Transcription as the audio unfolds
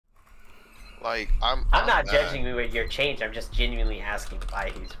Like, I'm not judging you with your change. I'm just genuinely asking why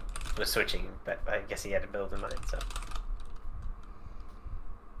he was switching, but I guess he had a build in mind, so.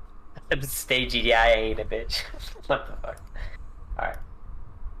 Stay GDI, I ain't a bitch. What the fuck? Alright.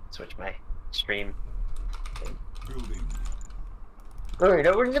 Switch my stream. Building. Alright,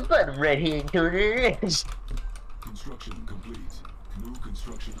 over to the bottom right hand corner. Construction complete. New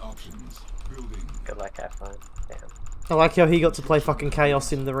construction options. Building. Good luck, have fun. Damn. I like how he got to play fucking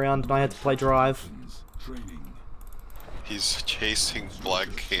Chaos in the round and I had to play Drive. Training. he's chasing Black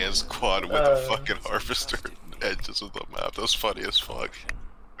Kane's quad with a fucking harvester edges of the map. That was funny as fuck.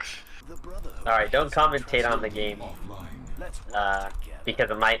 Alright, don't commentate on the game. Because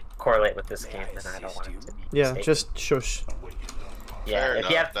it might correlate with this game, and I don't want it to be Yeah, mistaken. just shush. Yeah, Fair if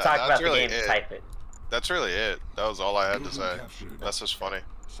enough. you have to talk about really the game, type it. That's really it. That was all I had to say. That's just funny.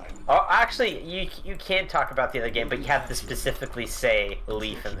 Oh, actually, you can talk about the other game, but you have to specifically say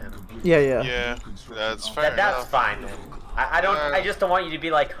Leaf in them. Yeah, yeah. Yeah, that's fair That's enough. fine then. I don't. I just don't want you to be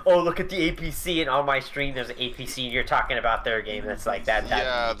like, oh, look at the APC, and on my stream there's an APC, and you're talking about their game. That's like that.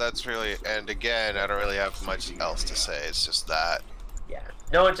 Yeah, that's really. And again, I don't really have much else to say. It's just that. Yeah.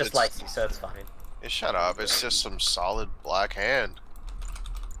 No one just likes you, so it's fine. Yeah, shut up. It's just some solid black hand.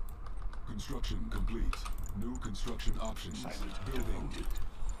 Construction complete. New construction options. Building.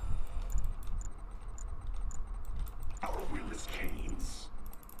 Our will is Kane's.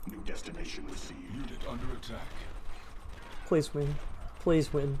 New destination received. Unit under attack. Please win.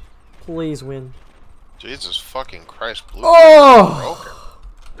 Please win. Please win. Jesus fucking Christ, blue. Oh!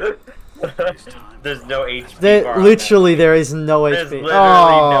 There's no HP bar There, on literally, there is no that. There's HP. literally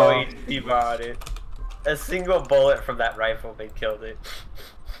Oh! no HP bar on it. A single bullet from that rifle they killed it.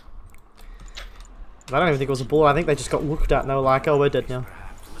 I don't even think it was a bullet. I think they just got looked at and they were like, oh, we're dead now.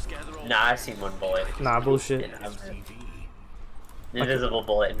 Nah, I've seen one bullet. Nah, bullshit. Invisible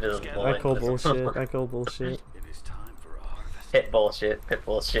bullet, invisible bullet. I call bullshit. I call bullshit. Pit bullshit, pit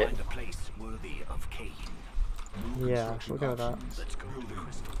bullshit. Yeah, we'll go with that.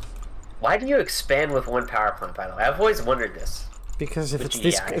 Why do you expand with one power plant, by the way? I've always wondered this. Because if With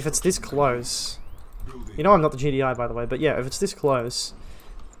it's GDI. this close, you know I'm not the GDI by the way, but yeah, if it's this close,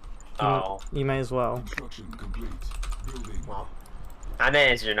 you may as well. Construction complete. Building. Well, I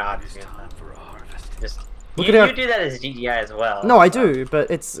manage you're not. Just Look you, at how- you do that as GDI as well. No, I do, but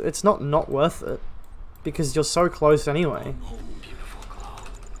it's not worth it because you're so close anyway.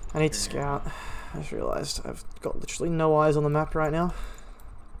 I need to scout. I just realised I've got literally no eyes on the map right now.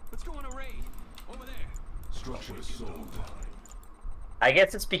 Let's go on a raid. Over there. Structure sold. I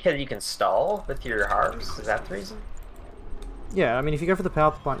guess it's because you can stall with your harps. Is that the reason? Yeah, I mean if you go for the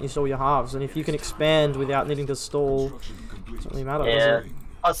power plant, you stall your halves, and if you can expand without needing to stall, it doesn't really matter, Yeah. does it?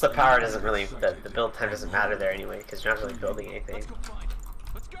 Plus, the power doesn't really. The build time doesn't matter there anyway, because you're not really building anything. Let's go find it.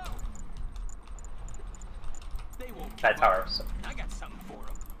 Let's go. They won't. That tower. So. I got something for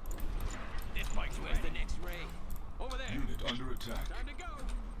them. This bike's where's the next raid? Over there. Unit under attack. Time to go.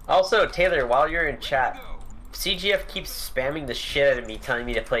 Also, Taylor, while you're in chat, CGF keeps spamming the shit out of me, telling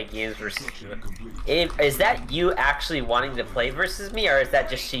me to play games versus you. Is that you actually wanting to play versus me, or is that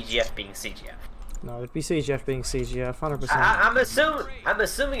just CGF being CGF? No, it'd be CGF being CGF, 100%. I'm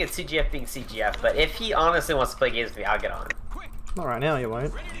assuming it's CGF being CGF, but if he honestly wants to play games with me, I'll get on. Not right now, you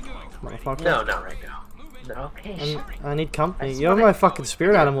won't. Motherfucker. No, not right now. No, okay. I need company. I You're swear. my fucking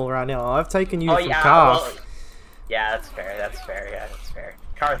spirit animal right now. I've taken you Oh from yeah, Karth. well, yeah, that's fair. That's fair. Yeah, that's fair.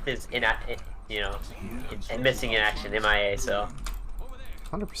 Karth is missing in action, MIA. So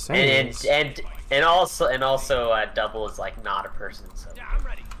 100%. and also Double is like not a person. So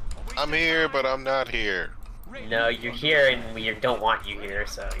I'm here, but I'm not here. no, you're here, and we don't want you here.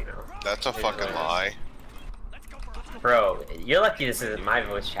 So That's a fucking lie. bro, you're lucky this isn't my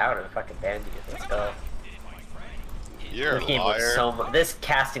voice chat or fucking band you. Let's go. You're a This game looks liar. this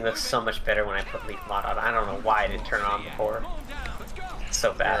casting looks so much better when I put Leaf mod on. I don't know why I didn't turn it on before. It's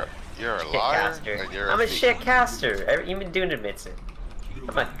so bad. You're a Shit liar. caster. And you're I'm a thief. shit caster. Even Dune admits it.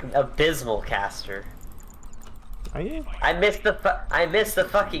 I'm an abysmal caster. Are you? I missed the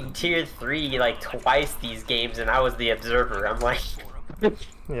fucking tier 3 like twice these games, and I was the observer. I'm like,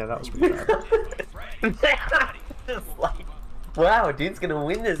 Yeah, that was pretty bad. just like, wow, dude's gonna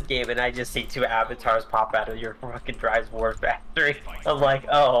win this game, and I just see 2 avatars pop out of your fucking Drives War factory. I'm like,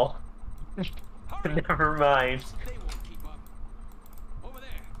 oh, never mind. Over there.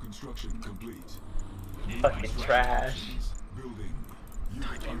 Construction complete. Fucking trash. Building. Unit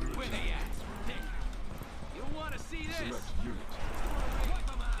under Where attack. they at? You wanna see this? Select unit.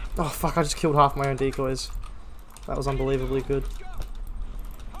 Oh fuck, I just killed half my own decoys. That was unbelievably good.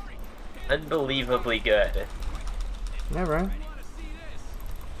 Unbelievably good. Yeah, bro.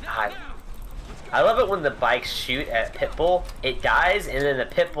 God. I love it when the bikes shoot at Pitbull, it dies, and then the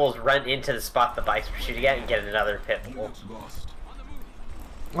Pitbulls run into the spot the bikes were shooting at and get another Pitbull.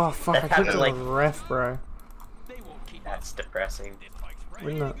 Oh fuck! That I clicked happened, on like- the ref, bro. That's depressing.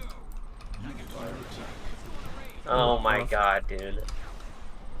 Wouldn't that? Oh my god, dude.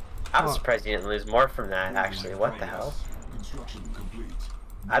 I'm Oh. surprised you didn't lose more from that, actually. What the hell? Construction complete.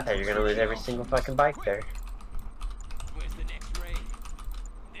 I thought you were gonna lose every single fucking bike there. Where's the next raid?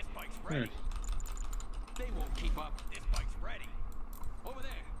 This bike's ready. They won't keep up. This bike's ready. Over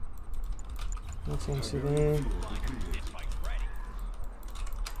there. What's into there? This bike's ready.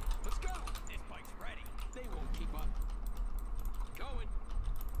 Let's go. This bike's ready. They won't keep up. Going.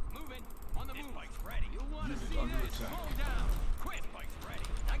 Moving. On the move. This bike's ready. You wanna see Under this? attack. Slow down. Quick. This bike's ready.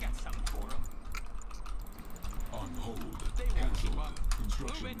 I got something for them. On hold. They won't keep Cancelled. up.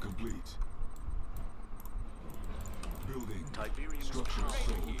 Construction Moving. complete. Building. Structure Right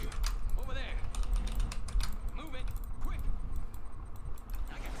sold. here. Over there. Moving. Quick.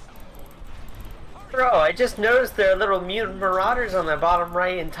 I got something for them. Bro, I just noticed there are little mutant marauders on the bottom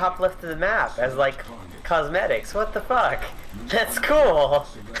right and top left of the map as like cosmetics. What the fuck? That's cool.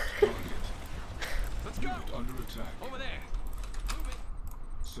 Select target. Let's go. Under attack. Over there. Moving.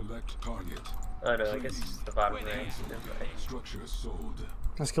 Select target. Oh no, I guess it's just the bottom right. Structure sold.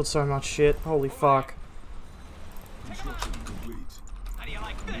 That's killed so much shit. Holy fuck. Construction complete. How do you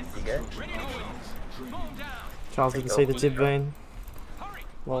like this? You good? Ready to go. Slow 'em down. Charles didn't see the tib vein. Hurry.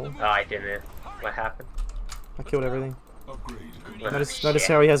 Well, Oh, I didn't. What happened? I killed everything. Upgrade complete. Notice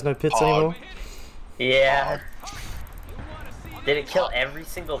how he has no pits anymore? Yeah. Did it kill every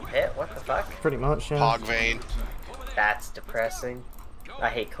single pit? What the fuck? Pretty much, yeah. Hog vein. That's depressing. I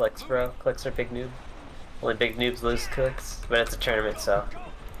hate clicks, bro. Clicks are big noob. Only big noobs lose clicks. But it's a tournament, so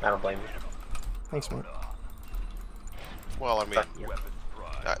I don't blame you. Thanks, mate. Well, I mean, Fuck you.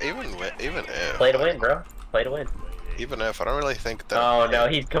 even if Play to win, bro. Play to win. even if I don't really think that Oh no,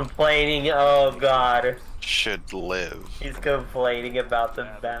 he's complaining. Oh god. should live. He's complaining about the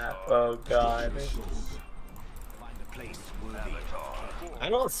map. Oh god. I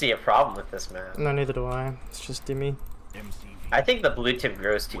don't see a problem with this map. No, neither do I. It's just dimmy. I think the blue tip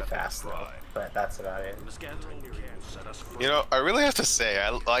grows too fast though, but that's about it. You know, I really have to say,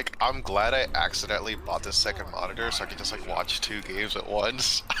 I'm glad I accidentally bought this second monitor so I could just like watch 2 games at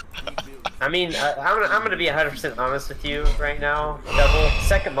once. I mean, I'm gonna be 100% honest with you right now. Double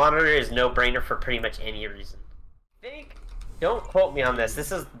second monitor is no brainer for pretty much any reason. Don't quote me on this.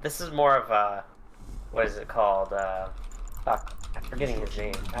 This is more of a, what is it called? Fuck, I'm forgetting his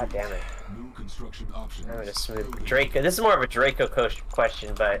name. God damn it. New construction options. I'm gonna smooth Draco. This is more of a Draco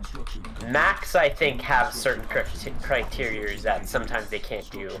question, but Construction complete. Macs I think have certain criteria that sometimes they can't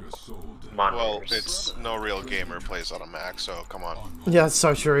do. Structure sold. Monitors. Well, it's no real gamer plays on a Mac, so come on. Yeah, that's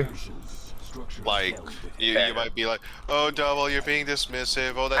so true. Structure Like, sold. you might be like, oh, Double, you're being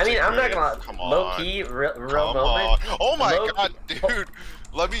dismissive. Oh, that's I mean, I'm not great. gonna Come low on. key real Come moment. on. Oh my Low- god, dude.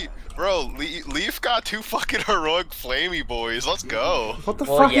 Leaf got 2 fucking heroic flamey boys. Let's go. What the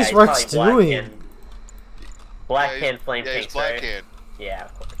Well, fuck yeah, is he's Rex probably doing? Black Yeah, hand flame yeah, he's pinks, black right? hand. Yeah,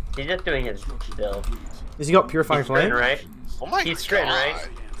 of course. He's just doing his build. Has he got purifying He's Scrin, flame? right? Oh my He's god. Scrin, right?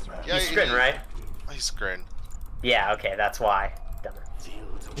 Yeah, He's Scrin, right? He's Scrin. Yeah, okay, that's why. Dumb it.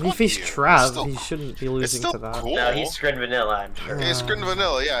 And if he's you. Trav, Still- he shouldn't be It's losing still to that. cool. No, he's Scrin Vanilla, I'm sure. He's Scrin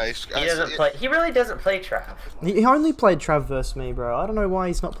Vanilla, yeah. He doesn't play. He really doesn't play Trav. He only played Trav versus me, bro. I don't know why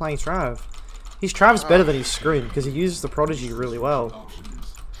he's not playing Trav. His Trav's better than his Scream, because he uses the Prodigy really well.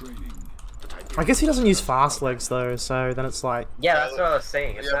 Options. Training. I guess he doesn't use fast legs, though, so then it's like... Yeah, that's what I was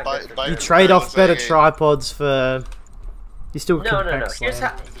saying. It's Yeah, not good for by- You Trav. trade off better saying- tripods for... You still No, can no, no. pack Here's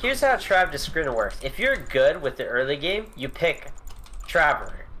slam. how Trav to Scrin works. If you're good with the early game, you pick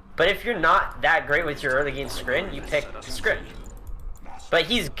Traveler. But if you're not that great with your early game Scrin, you pick Scrin. But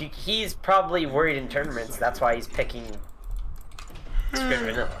he's probably worried in tournaments. That's why he's picking Scrin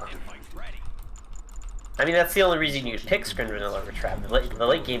Vanilla. I mean, that's the only reason you pick Scrin Vanilla over Trav. The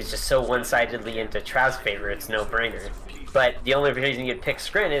late game is just so one-sidedly into Trav's favor, it's no-brainer. But the only reason you'd pick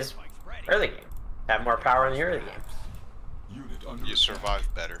Scrin is early game. Have more power in the early game. Unit under You survive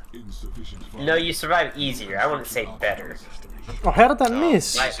better. insufficient funds. No, you survive easier. I wouldn't say better. Oh, how did that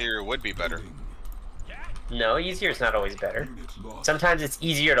miss? Easier would be better. No, easier is not always better. Unit lost. Sometimes it's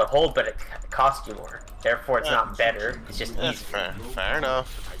easier to hold, but it costs you more. Therefore, it's not better. It's just That's easier. fair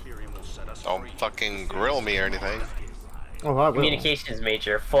enough. Don't fucking grill me or anything. Oh, I will. Communications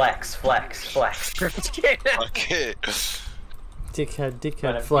major. Flex, flex, flex. Okay.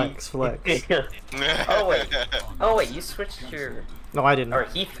 Dickhead, flex, flex. Oh wait. Oh wait, you switched your... No, I didn't. Or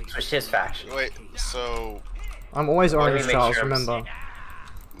he switched his faction. Wait, so I'm always Let me orange, make Charles, sure I'm remember.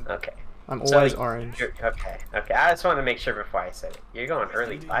 Okay. I'm So always orange. Okay. I just want to make sure before I said it. You're going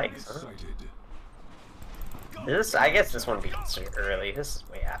early bikes, huh? This, I guess this wouldn't be considered early. This is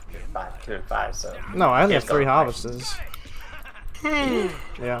way after 2 and 5, so. No, I only have Can't 3 go harvesters.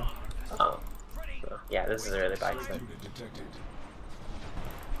 Yeah. Oh. So, yeah, this is early bikes then.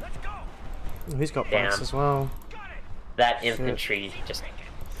 Oh, he's got Damn. bikes as well. That infantry just.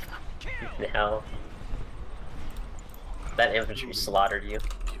 No. That infantry slaughtered you.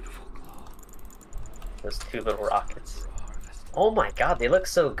 Those 2 little rockets. Oh my god, they look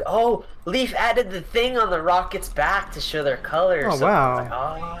so good. Oh, Leaf added the thing on the rocket's back to show their colors. Oh so wow. like,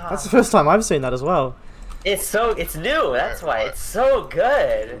 oh. That's the first time I've seen that as well. It's new, that's why. It's so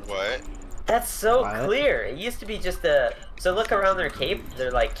good. What? That's so What? clear. It used to be just a... So look around their cape,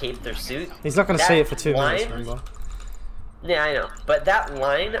 their like cape, their suit. He's not going to That see it for 2 minutes, line- remember? Yeah, I know. But that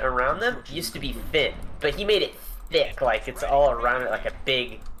line around them used to be thin. But he made it thick, like it's all around it like a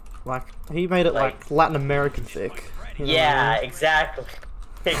big... Like, he made it like Latin American thick. You know what I Yeah, mean? exactly.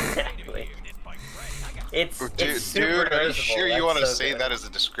 Exactly. It's super Dude, are you noticeable. sure you That's want to so say good. that as a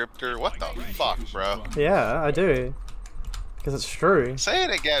descriptor? What the fuck, bro? Yeah, I do. Because it's true. Say it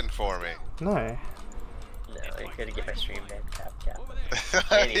again for me. No. No, I couldn't get my stream banned.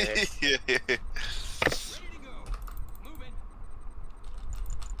 Cap. Anyways.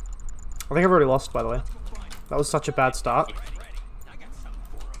 I think I've already lost, by the way. That was such a bad start.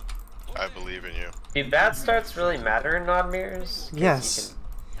 I believe in you. Do bad starts really matter in odd mirrors? 'Cause Yes.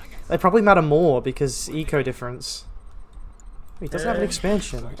 They probably matter more because eco difference. He doesn't have an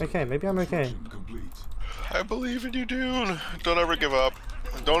expansion. Okay, maybe I'm okay. I believe in you, dude. Don't ever give up.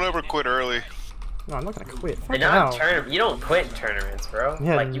 Don't ever quit early. No, I'm not gonna quit. And Fucking not hell. in tournament. You don't quit in tournaments, bro.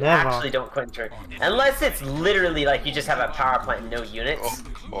 Yeah, like you never. actually don't quit in tournaments unless it's literally like you just have a power plant, and no units.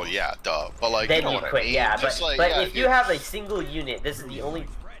 Oh, well, yeah, duh. But like, Then you know you what quit. I mean. Yeah, Just but like, but yeah, if you have a single unit, this is the only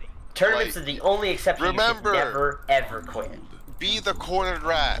tournaments Like, is the only exception. remember- You should never ever quit, be the cornered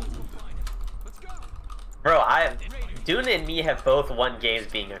rat. bro. Dune and me have both won games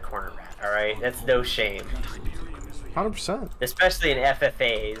being a corner rat. All right, that's no shame. 100%. Especially in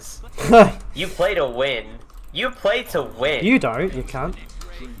FFAs, you play to win. You play to win. You don't, you can't.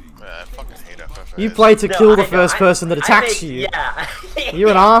 Man, I fucking hate FFA. You play to No, kill the I know, first person that attacks make- you. Yeah.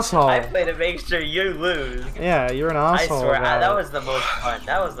 You're an asshole. I play to make sure you lose. Yeah, you're an I asshole. swear, about that it. was the most fun.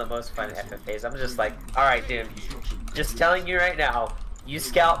 That was the most fun FFAs. I'm just like, all right, dude. Just telling you right now, you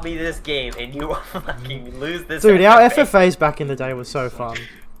scout me this game and you will fucking lose this. Dude, our FFA. FFAs back in the day was so fun.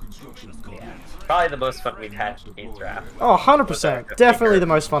 Yeah. Probably the most fun we've had in draft. Oh, 100%. Definitely the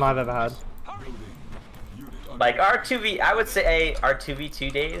most fun I've ever had. Like our 2v, I would say our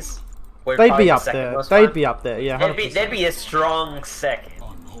 2v2 days. Were They'd probably be the up second there. most They'd fun. be up there, yeah. They'd 100%. be a strong second.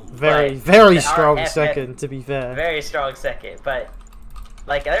 Very, but very our strong FF second, to be fair. Very strong second, but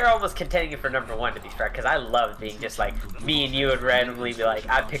like they're almost contending for number 1 to be fair, because I love being just like me and you would randomly be like,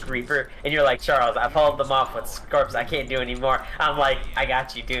 I pick Reaper, and you're like, Charles, I followed them off with Scorps, I can't do anymore. I'm like, I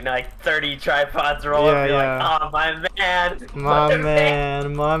got you, dude. And like 30 tripods roll up, and you're like, oh my man, My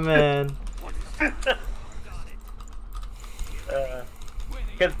man, my man.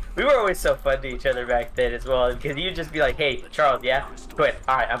 Because we were always so fun to each other back then as well. Because you'd just be like, hey, Charles, yeah, quit.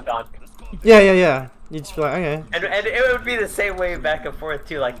 All right, I'm gone. Yeah. You'd just be like, okay. And it would be the same way back and forth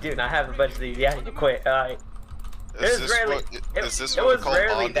too. Like, dude, I have a bunch of these. Yeah, you quit. All right. Is this It what was we call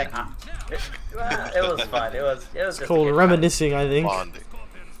rarely bonding? that. It was fun. It was It's just called a good reminiscing, I think. Bonding. time.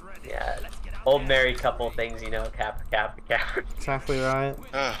 Yeah, old married couple things, you know, cap. Exactly right.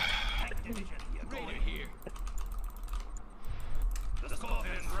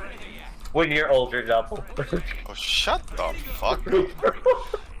 When you're older, double. Oh, shut the fuck up.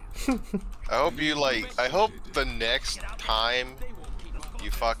 I hope you I hope the next time you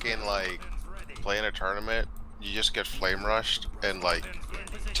fucking play in a tournament, you just get flame rushed and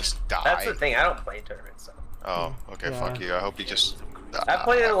just die. That's the thing. I don't play tournaments. So. Oh, okay, Yeah. fuck you. I hope you just. I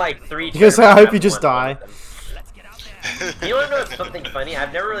played in like 3 You guys say, I hope you tournaments, just I've won die. one of them. You wanna know what's something funny?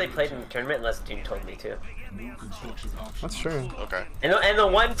 I've never really played in a tournament unless Dune told me to. That's true. Okay. And the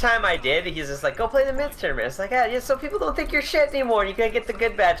one time I did, he's just like, go play the men's tournament. It's like, yeah, so people don't think you're shit anymore. You gotta get the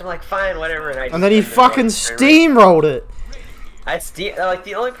good badge. I'm like, fine, whatever. And then he fucking steamrolled it. Like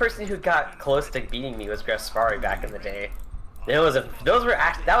the only person who got close to beating me was Grefspari back in the day. And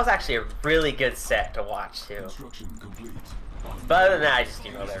that was actually a really good set to watch too. But other than that, I just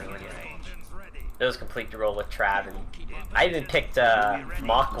steamrolled everyone. It was complete to roll with Trav, and I even picked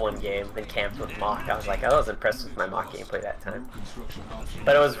Mach one game, then camped with Mach. I was like, I was impressed with my Mach gameplay that time.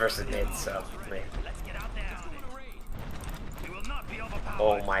 But it was versus mid, so. Man.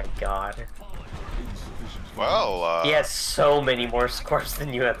 Oh my god. Well, He has so many more scores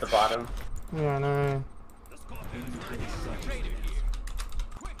than you at the bottom. Yeah, I know.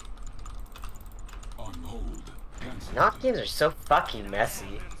 On hold. Cancel. Knock games are so fucking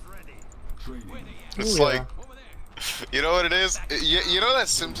messy. Training. it's Yeah. like, you know what it is? You know that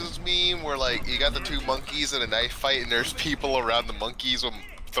Simpsons meme where like you got the two monkeys in a knife fight and there's people around the monkeys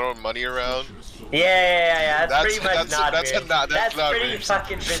throwing money around? Yeah. That's pretty much that's- not that's mirrors. a not- that's not pretty mirrors.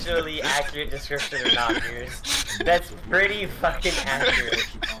 fucking visually accurate description of not mirrors. That's pretty fucking accurate.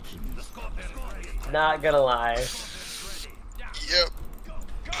 Not gonna lie. Yep.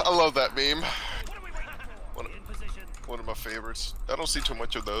 I love that meme. One of my favorites. I don't see too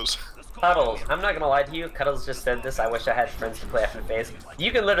much of those. Cuddles, I'm not gonna lie to you, Cuddles just said this, I wish I had friends to play FFAs.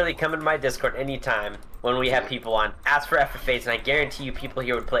 You can literally come in my Discord anytime when we have people on, ask for FFAs, and I guarantee you people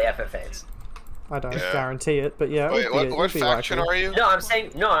here would play FFAs. I don't Yeah. guarantee it, but yeah. Wait, what faction are you? No, I'm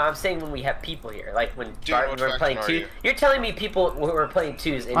saying when we have people here, like when Dude, what we're playing faction are 2. you? You're telling me people who are playing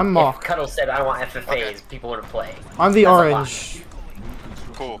 2s, and I'm if Mock. Cuddles said I want FFAs, Okay. people wouldn't play. I'm the That's a lot. orange.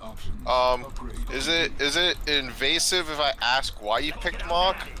 Cool. Is it invasive if I ask why you picked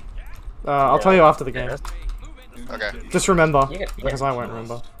Mock? I'll tell you after the game. Okay. Just remember, You can- because I won't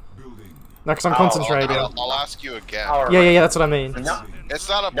remember. Building. No, because I'm Oh, concentrating. I'll ask you again. Alright. Yeah, that's what I mean. No, It's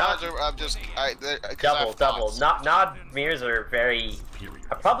not a Not- buzzer. I'm just I have double. thoughts. Nod mirrors are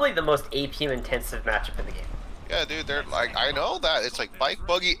probably the most APM intensive matchup in the game. Yeah, dude. They're like I know that it's like bike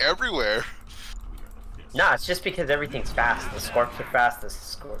buggy everywhere. Nah, it's just because everything's fast. The scorps are fast,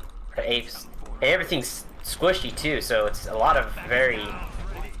 the apes, and everything's squishy too, so it's a lot of very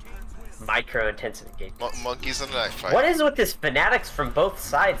micro-intensive engagements. Monkeys in the knife fight. What is with this fanatics from both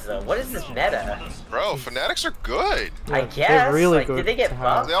sides, though? What is this meta? Bro, fanatics are good. I Yeah, guess. they're really like, good did they get to have.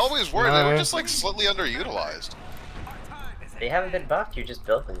 buffed? They always were. They were No. just like slightly underutilized. They haven't been buffed. You're just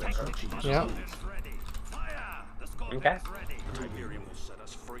building them. Huh? Yeah. Okay.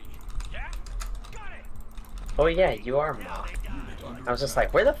 Oh yeah, you are Mock. I was just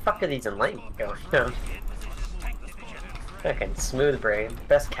like, where the fuck are these in lane going? Fucking smooth brain,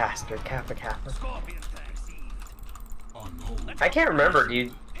 best caster, Kappa. On hold. I can't remember,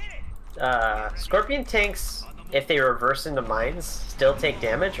 dude. Scorpion tanks, if they reverse into mines, still take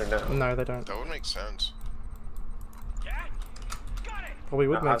damage or no? No, they don't. That would make sense. Probably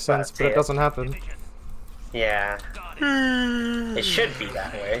would I make was about to sense, but say it it. doesn't happen. Yeah. It should be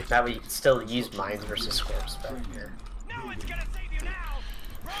that way. That way you can still use mines versus scorps back here.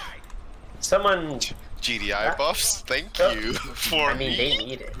 Someone, GDI buffs. Thank Oh. you for I mean, me. they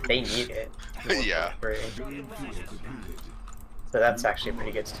need it. They need it. Yeah. So that's actually a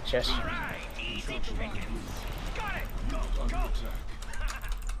pretty good suggestion.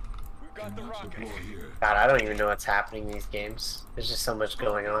 Deploy here. God, I don't even know what's happening in these games. There's just so much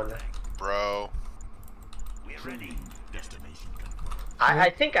going on. Bro. I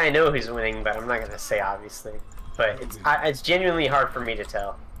think I know who's winning, but I'm not gonna say obviously. But it's genuinely hard for me to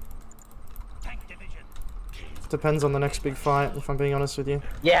tell. Depends on the next big fight, if I'm being honest with you.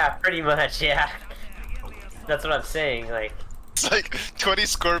 Yeah, pretty much. Yeah. That's what I'm saying. Like, It's like 20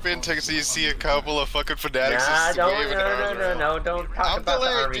 Scorpion takes so you see a couple of fucking fanatics. nah, just don't, waving arms around. no, don't talk I'm about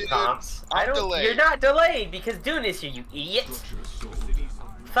delayed, the army dude. comps. I'm I don't. delayed. You're not delayed because Dune is here, you idiot.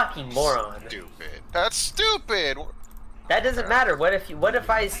 Fucking moron. Stupid. That's stupid. That doesn't matter. What if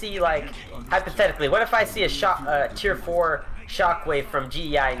I see, like, hypothetically, what if I see a tier 4 shockwave from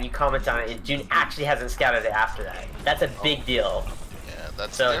GEI and you comment on it and June actually hasn't scouted it after that? That's a big deal. Yeah,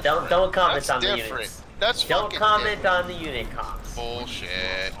 that's So different. don't comment That's on the different. units. That's Don't fucking comment different. on the unit comps.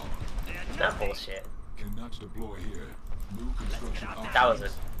 Bullshit. Not bullshit. Cannot deploy here. New construction options. That was a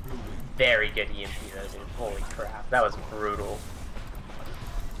Building. very good EMP, though, dude. Holy crap, that was brutal.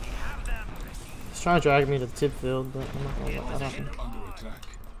 He's trying to drag me to the tip field, but I'm not gonna let that happen. Under attack.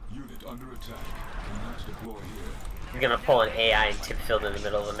 Unit under attack. Cannot deploy here. You're gonna pull an AI and tip field in the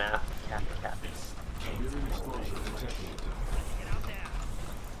middle of the map. Cap. Clearing exposure detected.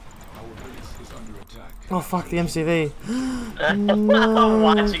 Our base is under attack. Oh fuck, the MCV. I'm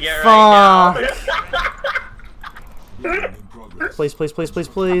watching it right Building in progress. Please, please, please, please,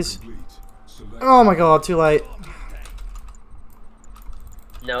 please. Complete. Select Oh my god, too late. now.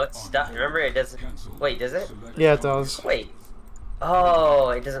 No, it's stuck. Remember, it doesn't. cancel. Wait, does it? Select Yeah, it target. does. Wait. Oh,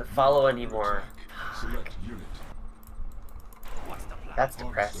 it doesn't follow anymore. Select unit. That's Harvester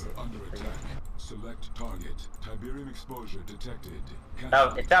depressing. under attack. Select target. Tiberium exposure detected.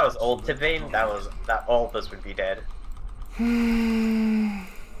 That, if that was old Tibane, that all of us would be dead. Training.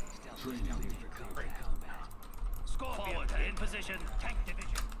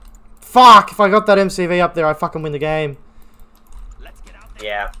 Fuck! If I got that MCV up there, I fucking win the game.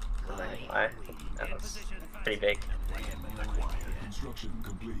 Yeah. I'm not gonna lie. pretty big. Construction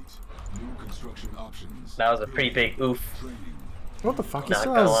complete. New construction options. That was a pretty big oof. Training. What the fuck? He Not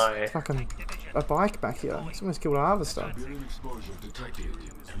still gonna has lie. fucking a bike back here. He's almost killed a harvester. Bearing exposure detected.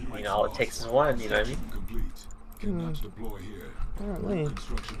 You know, all it takes is one, you know what I mean? Complete. Cannot deploy here. Apparently.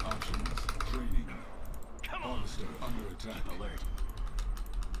 Construction options. Training. Harvester under attack. Alert.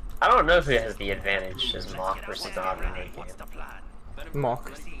 I don't know who has the advantage as Mock versus Aubrey in the game.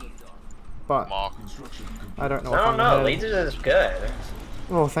 Mock. But Mock. Construction complete. I don't know. I if don't I'm know, ahead. lasers is good.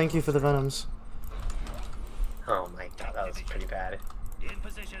 Oh, thank you for the venoms. Oh my god, that was pretty bad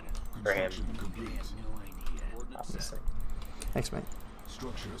for him, Construction complete. obviously. Thanks, mate.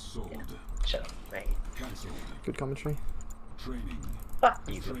 Structure sold. Shut up, mate. Cancelled. Good commentary. Training. Fuck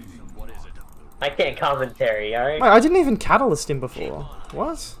you. Training. I can't commentary, alright? Wait, I didn't even catalyst him before.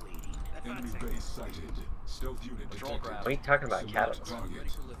 What? Enemy base sighted. Stealth unit detected. What are you talking about, Select Catalyst?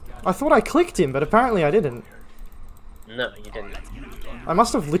 target. I thought I clicked him, but apparently I didn't. No, you didn't. I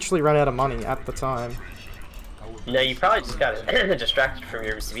must have literally run out of money at the time. No, you probably just got distracted from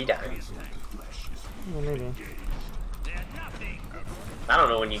your MCV dying. Yeah, maybe. I don't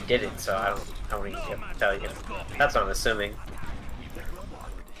know when you did it, so I don't need to tell you. That's what I'm assuming.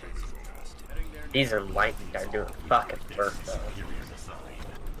 These are lightning are doing fucking work though.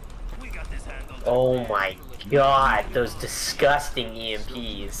 Oh my god, those disgusting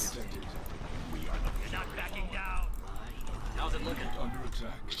EMPs. Under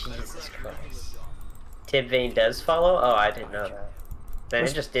attack. Jesus Christ. Tib Vane does follow? Oh, I didn't know that. Then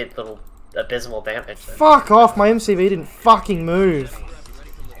it just did little abysmal damage. Then. Fuck off! My MCV didn't fucking move.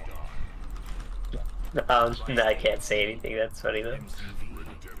 No, I can't say anything. That's funny though.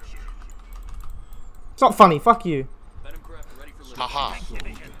 It's not funny. Fuck you. Haha.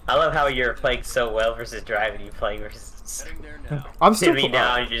 I love how you're playing so well versus Drive and you playing versus I'm still. Timmy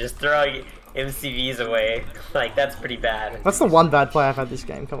now and you're just throwing MCVs away. Like, that's pretty bad. That's the one bad play I've had this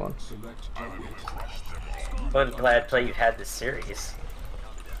game. Come on. Select target. One glad play you've had this series.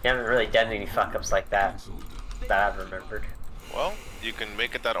 You haven't really done any fuck ups like that that I've remembered. Well, you can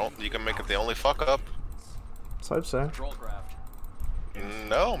make it you can make it the only fuck up. Let's hope so.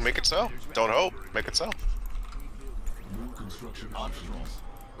 No, make it so. Don't hope. Make it so. New construction options.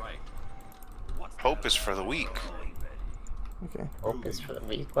 Hope is for the weak. Okay. Hope is for the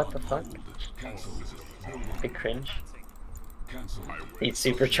weak. What the fuck? Cancelled. Big cringe. Cancelled. These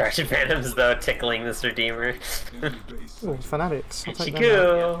supercharged Venoms though tickling this Redeemer. Enemy base Ooh, sighted. fanatics. I'll take them out.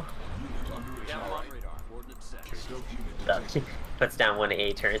 Chiku! Under attack. Stealth unit detected. Puts down 1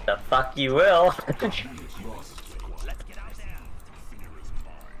 A turns. The fuck you will. Unit lost.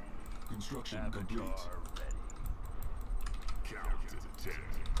 Construction complete.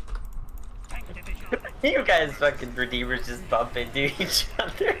 You guys fucking Redeemers just bump into each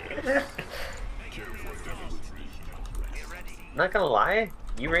other. Not gonna lie,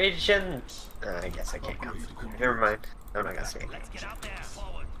 you raging. I guess I can't come. Never mind. I'm not gonna say it.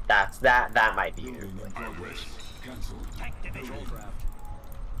 That might be Building in progress. Cancelled.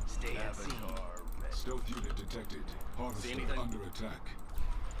 Stealth unit detected. Harvester under attack.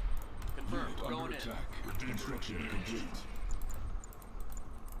 Unit under attack. Construction complete.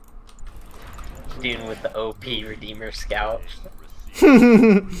 Dude with the OP Redeemer Scout.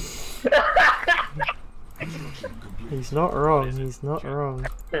 Construction complete. He's not wrong. He's not wrong.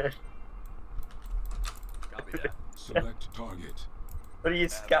 Select target. What are you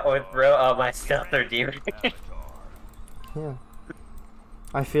scout with, bro? Oh, my stealth Redeemer. Yeah.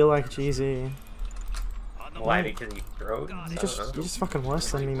 I feel like GZ. Why? Because he throws? You're just fucking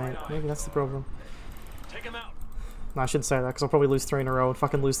worse than me, mate. Maybe that's the problem. No, I shouldn't say that because I'll probably lose 3 in a row and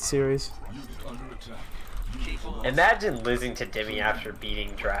fucking lose the series. Unit under attack. Imagine losing to Dimmy after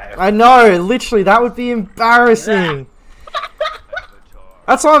beating Drive. I know, literally, that would be embarrassing.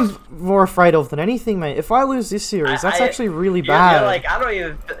 That's what I'm more afraid of than anything, mate. If I lose this series, that's actually really bad. You're like, I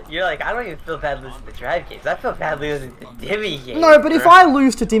don't even feel bad losing the Drive games. I feel bad losing the Dimmy games. No, but if bro. I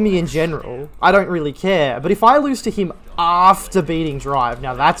lose to Dimmy in general, I don't really care. But if I lose to him after beating Drive,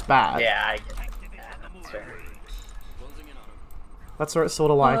 now that's bad. Yeah, I get that. Yeah, that's fair. That's where it's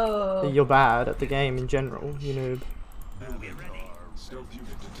sort of like, you're bad at the game in general, you noob. Stealth unit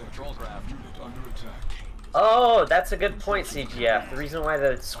detected. Unit under attack. Oh, that's a good point, CGF. The reason why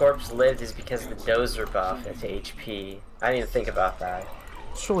the Scorps lived is because the Dozer buff is HP. I didn't even think about that.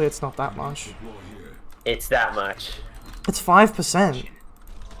 Surely it's not that much. Deploy here. It's that much. It's 5%.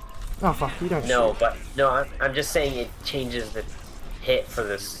 Oh fuck, you don't No, shoot. but no, I'm just saying it changes the hit for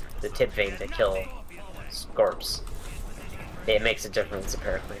the tip vein to kill Scorps. It makes a difference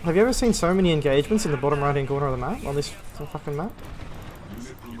apparently. Have you ever seen so many engagements in the bottom right hand corner of the map, on this fucking map?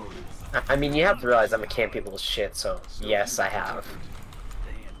 Unit promoted. I mean, you have to realize I'm a campy as shit, so yes, I have.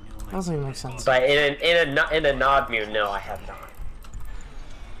 That doesn't even make sense. But in a nod mirror, no, I have not.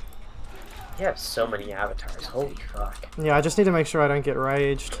 You have so many avatars. Holy fuck. Yeah, I just need to make sure I don't get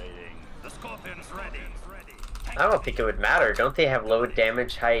raged. I don't think it would matter. Don't they have low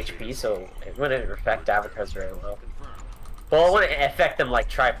damage, high HP, so it wouldn't affect avatars very well. Well, it wouldn't affect them like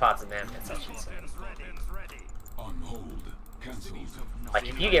tripods and mammoths, I should say. On hold. Cancelled. Like,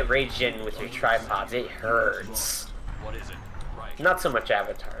 if you get raged in with your tripods, it hurts. Not so much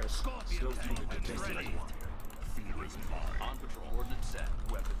avatars.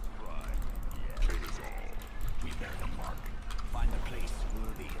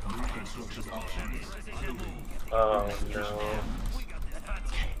 Oh no.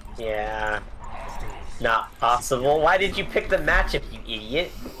 Yeah. Not possible. Why did you pick the matchup, you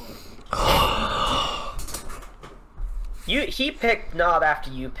idiot? He picked Nod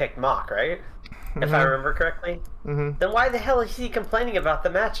after you picked Mock, right? If I remember correctly. Then why the hell is he complaining about the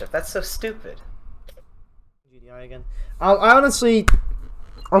matchup? That's so stupid. GDI again. I honestly,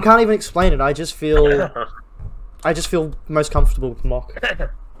 I can't even explain it. I just feel most comfortable with Mock.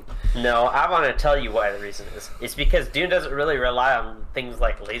 No, I want to tell you why the reason is. It's because Dune doesn't really rely on things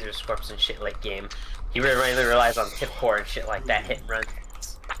like laser scorps and shit late game. He really relies on tip core and shit like that, hit and run.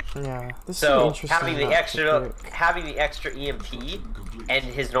 Yeah. This So is having the interesting. extra EMP and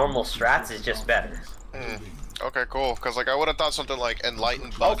his normal strats is just better. Okay, cool. Because like I would have thought something like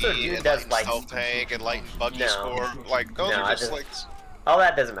Enlightened Also, Buggy, dude does, Enlightened like- Stealth Tank, Enlightened Buggy No. Score. Like those No, are I just just- like. All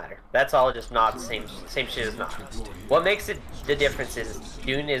that doesn't matter. That's all just not the same shit as not. What makes it the difference is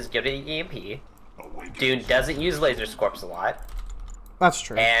Dune is good at EMP. Dune doesn't use laser scorps a lot, That's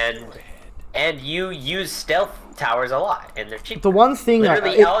true. and you use stealth towers a lot, and they're cheap. The one thing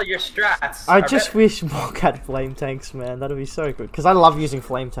Literally all your strats. I are just better. wish Mock had flame tanks, man. That'd be so good. Because I love using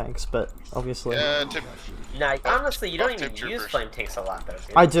flame tanks, but obviously Nah, honestly, you don't Buff even tip use troopers. flame tanks a lot, though.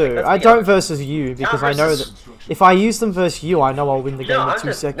 Dude. I do. Let's I be don't honest. versus you because I know that versus- if I use them versus you, I know I'll win the game No, in I'm 2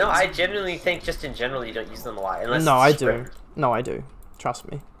 just seconds. no. I genuinely think just in general you don't use them a lot unless. No, it's I do. sprint. No, I do. Trust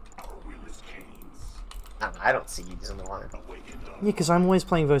me. I don't see you using them a lot. Yeah, because I'm always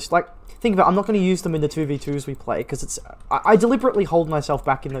playing versus. Like, think about it, I'm not going to use them in the 2v2s we play because it's. I deliberately hold myself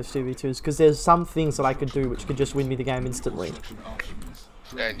back in those 2v2s because there's some things that I could do which could just win me the game instantly.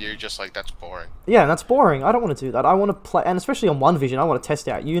 And you're just like, that's boring. Yeah, and that's boring. I don't want to do that. I want to play, and especially on One Vision, I want to test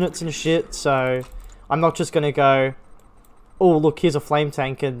out units and shit. So I'm not just going to go, oh look, here's a flame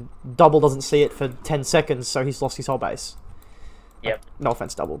tank, and Double doesn't see it for 10 seconds, so he's lost his whole base. Yep. No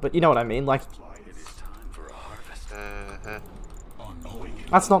offense, Double, but you know what I mean. Like,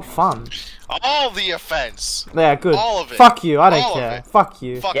 that's not fun. All the offense. Yeah, good. All of it. Fuck you. I don't All of care. it. Fuck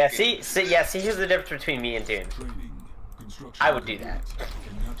you. Fuck Yeah. you. See. Here's the difference between me and Dune. I would do that.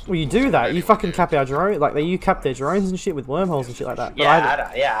 Well, you do that. You fucking cap our drone. Like, you cap their drones and shit with wormholes and shit like that. But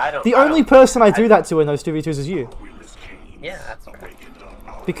I don't. the I only don't- person I do that to in those 2v2s is you. Yeah, that's okay.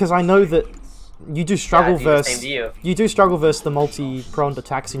 Because I know that you do struggle I do the same versus to you. you do struggle versus the multi-pronged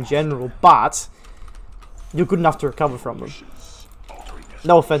attacks in general, but you're good enough to recover from them.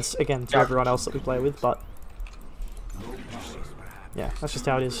 No offense again to everyone else that we play with, but yeah, that's just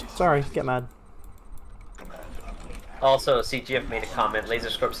how it is. Sorry, get mad. Also, CGF made a comment. Laser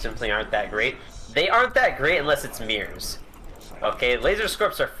scorps simply aren't that great. They aren't that great unless it's mirrors. Okay, laser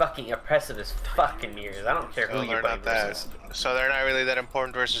scorps are fucking oppressive as fucking mirrors. I don't care who No, you're they're not playing that. versus. So they're not really that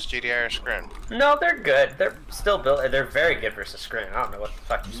important versus GDI or Scrim. No, they're good. They're still built. They're very good versus Scrim. I don't know what the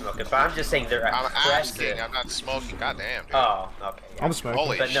fuck you're smoking, but I'm just saying they're I'm oppressive. asking. I'm not smoking. Goddamn, dude. Oh, okay. Yeah. I'm smoking.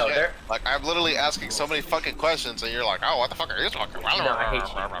 Holy But no, shit. they're- Like, I'm literally asking so many fucking questions, and you're like, oh, what the fuck are you talking about? No, I hate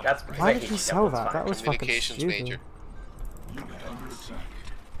you. That's because Why I did hate you you. sell That's that? fine. That was fucking Communications stupid. major.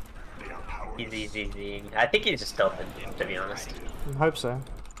 He's easy. I think he's just stealthing, to be honest. I hope so.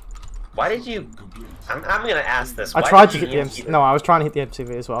 Why did you... I'm gonna ask this. I Why tried did to you hit the EMP MC. them? No, I was trying to hit the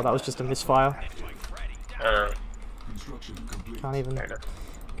MCV as well. That was just a misfire.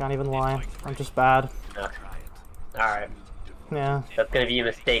 Can't even lie. I'm just bad. Alright. Yeah. That's gonna be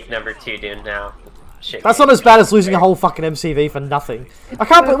mistake number 2, dude, now. Shit. That's not as bad as losing a whole fucking MCV for nothing. I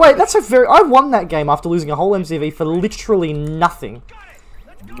can't believe. Wait, that's a very. I won that game after losing a whole MCV for literally nothing.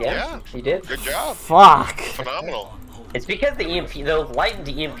 Yeah, you did. Good job. Fuck. Phenomenal. It's because the EMP, those lightened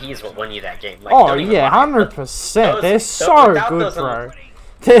EMPs will win you that game. Like, Oh don't even yeah, lie. 100%. They're Those- so without good, those- bro.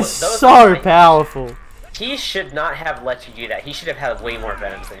 They're those so are- powerful. He should not have let you do that. He should have had way more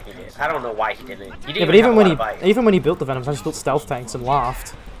venoms than he did. I don't know why he didn't. He didn't Yeah, but even even have a lot of when he built the Venoms, I just built stealth tanks and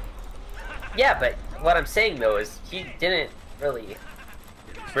laughed. Yeah, but what I'm saying though is he didn't really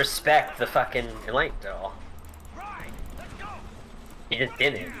respect the fucking Enlightened at all. He just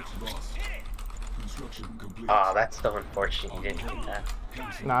didn't. Lost. Construction complete. Oh, that's so unfortunate you didn't do that.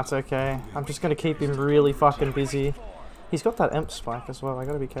 Nah, it's okay. I'm just gonna keep him really fucking busy. He's got that imp spike as well. I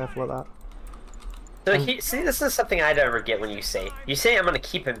gotta be careful of that. So see, this is something I never get when you say I'm gonna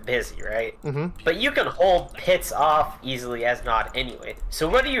keep him busy, right? Mm-hmm. But you can hold pits off easily as not anyway. So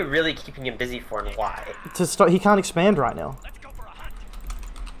what are you really keeping him busy for, and why? To start, he can't expand right now.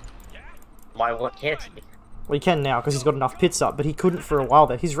 Why? What can't he? Well, he can now because he's got enough pits up, but he couldn't for a while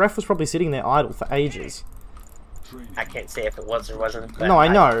there. His ref was probably sitting there idle for ages. I can't say if it was or wasn't. But No, I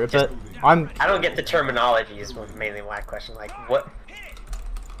know, but I don't get the terminology. Is mainly my question. Like what?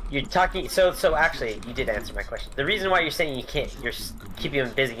 You're talking. So actually, you did answer my question. The reason why you're saying you're keeping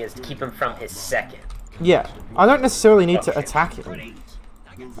him busy is to keep him from his second. Yeah, I don't necessarily need to attack him.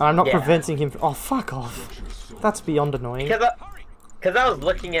 And I'm not Yeah. preventing him. Oh, fuck off. That's beyond annoying. Because I was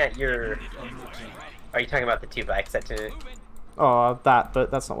looking at your. Are you talking about the two bikes that didn't? Oh, that,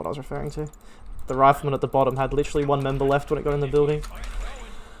 but that's not what I was referring to. The rifleman at the bottom had literally one member left when it got in the building.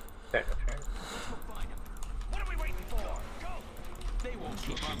 Fair.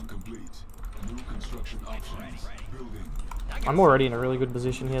 Construction complete. New construction options. Building. I'm already in a really good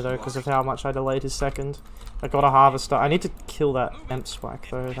position here though because of how much I delayed his second. I got a harvester. I need to kill that imp spike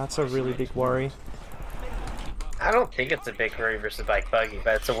though. That's a really big worry. I don't think it's a big worry versus bike buggy,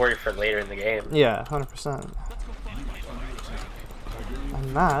 but it's a worry for later in the game. Yeah, 100%.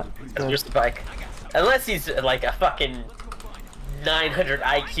 And that... It's just the bike. Unless he's like a fucking 900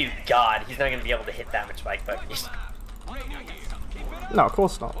 IQ god, he's not gonna be able to hit that much bike buggies. No, of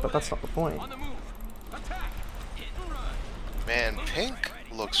course not, but that's not the point. Man, pink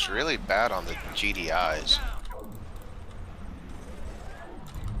looks really bad on the GDIs.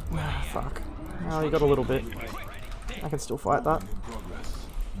 Fuck. Oh, you got a little bit. I can still fight that. In progress.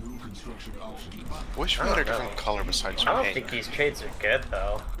 New construction options. Wish we had a different color besides I don't pink. think these trades are good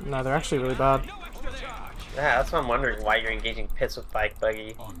though. No, they're actually really bad. Yeah, that's why I'm wondering why you're engaging pits with bike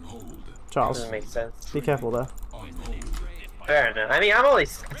buggy. On hold. Charles, Doesn't make sense. be careful there. On hold. Fair enough. I mean, I'm only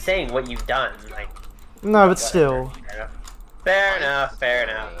saying what you've done. Like, No, but still. fair enough. Fair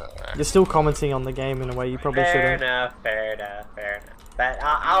enough. You're still commenting on the game in a way you probably Fair shouldn't. enough. Fair enough. But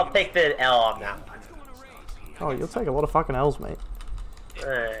I'll take the L on that one. Oh, you'll take a lot of fucking L's, mate.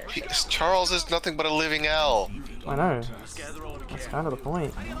 Alright. Charles is nothing but a living L. I know. That's kind of the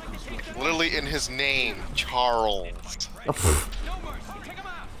point. Literally in his name, Charles. Oh, pff.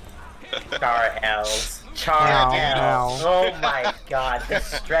 Char L's. Char Ow, L's. Oh my god, the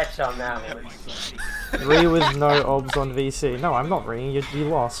stretch on that one. Re with no obs on VC. No, I'm not reing. You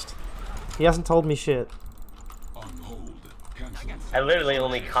lost. He hasn't told me shit. On hold. Cancel. I literally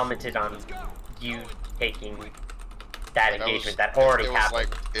only commented on you taking that That engagement was- that already it was happened.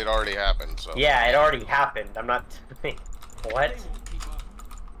 like it already happened. So Yeah, it already happened. I'm not. What?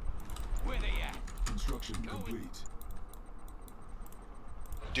 Construction complete.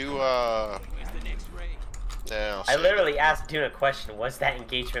 do yeah. I'll I say. literally asked Dune a question, was that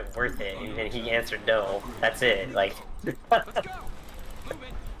engagement worth it? And then he answered no. That's it. Like, because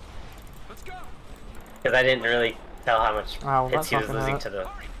I didn't really tell how much Ow, hits that's he was not gonna losing hurt. to the.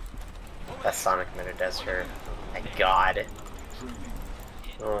 That Sonic Minute does her. Oh my god.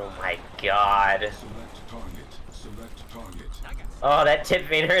 Oh my god. Select target. Select target. Oh, that tip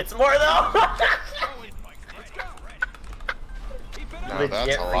vein hurts more though! No, that's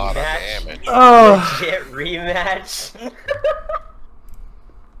Legit a lot of rematch. damage. Oh, Legit rematch.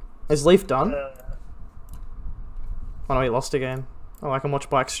 is Leaf done? Oh no, he lost a game. Oh, I can watch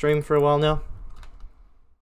Bike stream for a while now.